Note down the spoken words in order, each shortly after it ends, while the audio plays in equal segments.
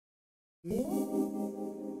Hi,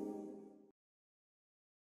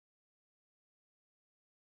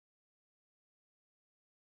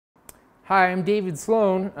 I'm David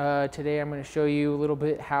Sloan. Today I'm going to show you a little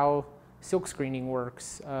bit how silk screening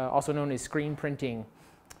works, also known as screen printing.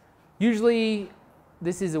 Usually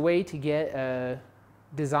this is a way to get a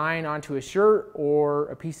design onto a shirt or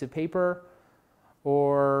a piece of paper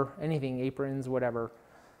or anything, aprons, whatever.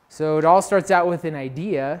 So it all starts out with an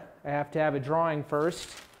idea. I have to have a drawing first.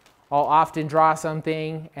 I'll often draw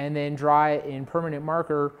something and then draw it in permanent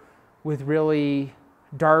marker with really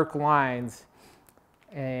dark lines.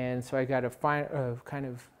 And so I got a kind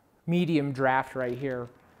of medium draft right here.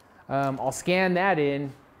 I'll scan that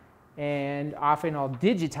in, and often I'll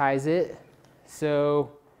digitize it. So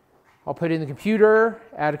I'll put it in the computer,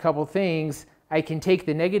 add a couple things. I can take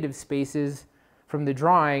the negative spaces from the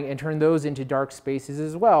drawing and turn those into dark spaces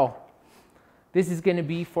as well. This is going to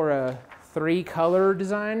be for a 3-color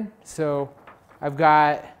design. So I've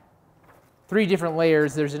got 3 different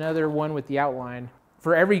layers. There's another one with the outline.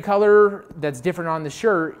 For every color that's different on the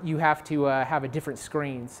shirt, you have to have a different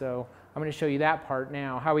screen. So I'm going to show you that part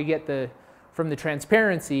now, how we get from the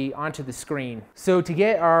transparency onto the screen. So to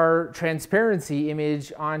get our transparency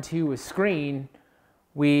image onto a screen,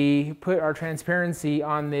 we put our transparency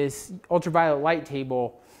on this ultraviolet light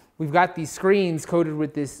table. We've got these screens coated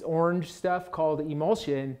with this orange stuff called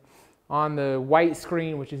emulsion on the white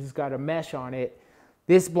screen, which has got a mesh on it.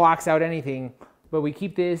 This blocks out anything, but we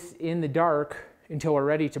keep this in the dark until we're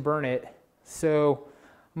ready to burn it. So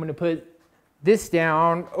I'm going to put this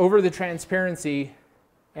down over the transparency,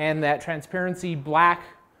 and that transparency black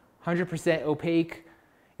 100% opaque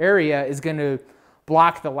area is going to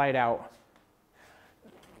block the light out.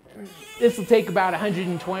 This will take about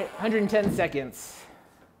 110 seconds.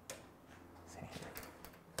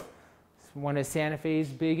 It's one of Santa Fe's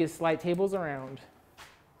biggest light tables around.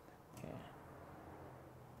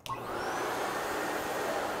 So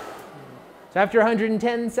after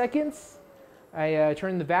 110 seconds, I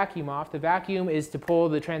turn the vacuum off. The vacuum is to pull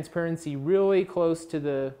the transparency really close to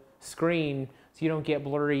the screen so you don't get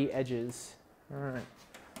blurry edges. All right,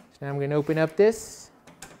 so now I'm going to open up this.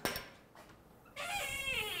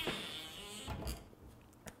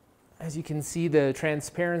 As you can see, the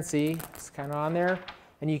transparency is kind of on there,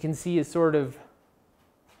 and you can see a sort of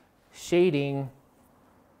shading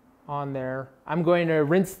on there. I'm going to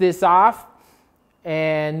rinse this off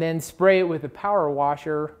and then spray it with a power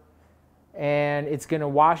washer, and it's going to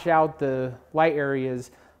wash out the light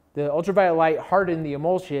areas. The ultraviolet light hardened the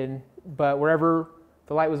emulsion, but wherever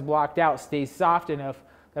the light was blocked out stays soft enough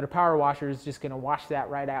that a power washer is just going to wash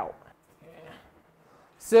that right out.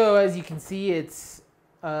 So as you can see, it's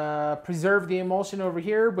preserved the emulsion over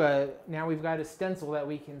here, but now we've got a stencil that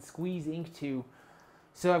we can squeeze ink to.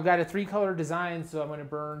 So I've got a 3-color design, so I'm going to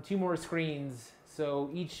burn 2 more screens.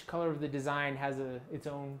 So each color of the design has its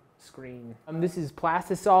own screen. This is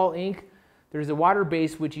plastisol ink. There's a water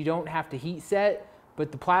base which you don't have to heat set,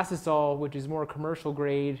 but the plastisol, which is more commercial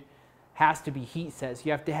grade, has to be heat set. So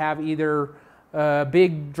you have to have either a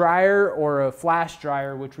big dryer or a flash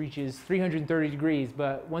dryer, which reaches 330 degrees.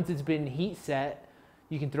 But once it's been heat set,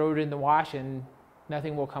 you can throw it in the wash and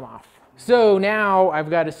nothing will come off. So now I've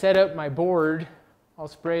got to set up my board. I'll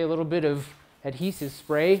spray a little bit of adhesive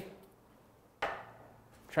spray.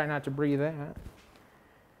 Try not to breathe that.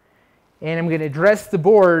 And I'm going to dress the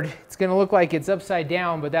board. It's going to look like it's upside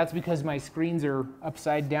down, but that's because my screens are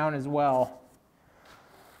upside down as well.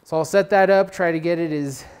 So I'll set that up, try to get it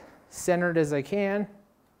as centered as I can.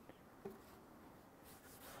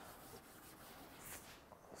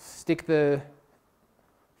 Stick the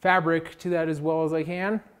fabric to that as well as I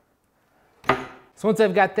can. So once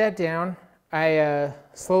I've got that down, I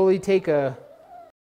slowly take a